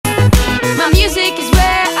music is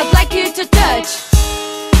where I'd like you to touch.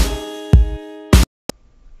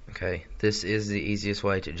 Okay, this is the easiest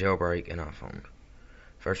way to jailbreak an iPhone.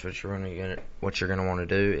 First, what you're gonna want to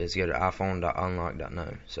do is go to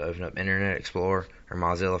iPhone.unlock.no. So open up Internet Explorer or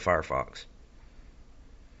Mozilla Firefox.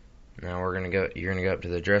 Now you're gonna go up to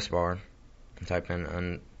the address bar and type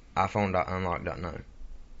in iPhone.unlock.no.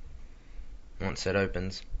 Once that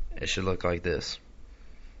opens, it should look like this.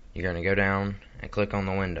 You're gonna go down and click on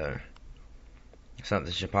the window.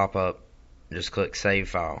 Something should pop up. Just click Save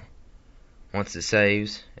File. Once it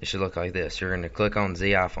saves, it should look like this. You're going to click on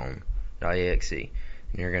ZiPhone.exe and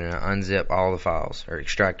you're going to unzip all the files, or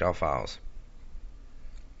extract all files.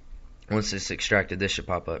 Once it's extracted, this should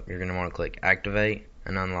pop up. You're going to want to click Activate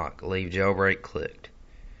and Unlock. Leave Jailbreak clicked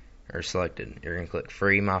or selected. You're going to click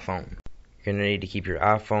Free My Phone. You're going to need to keep your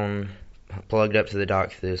iPhone plugged up to the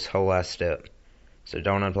dock for this whole last step, so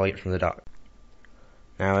don't unplug it from the dock.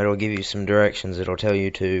 Now it'll give you some directions. It'll tell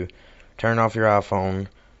you to turn off your iPhone.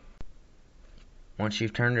 Once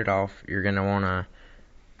you've turned it off, you're going to want to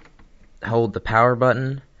hold the power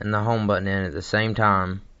button and the home button in at the same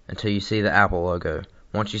time until you see the Apple logo.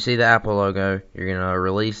 Once you see the Apple logo, you're going to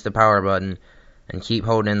release the power button and keep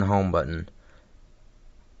holding the home button.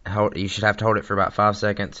 You should have to hold it for about 5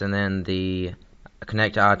 seconds, and then the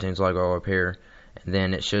Connect to iTunes logo will appear, and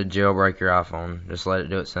then it should jailbreak your iPhone. Just let it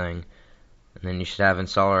do its thing, and then you should have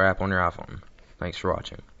Installer app on your iPhone. Thanks for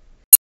watching.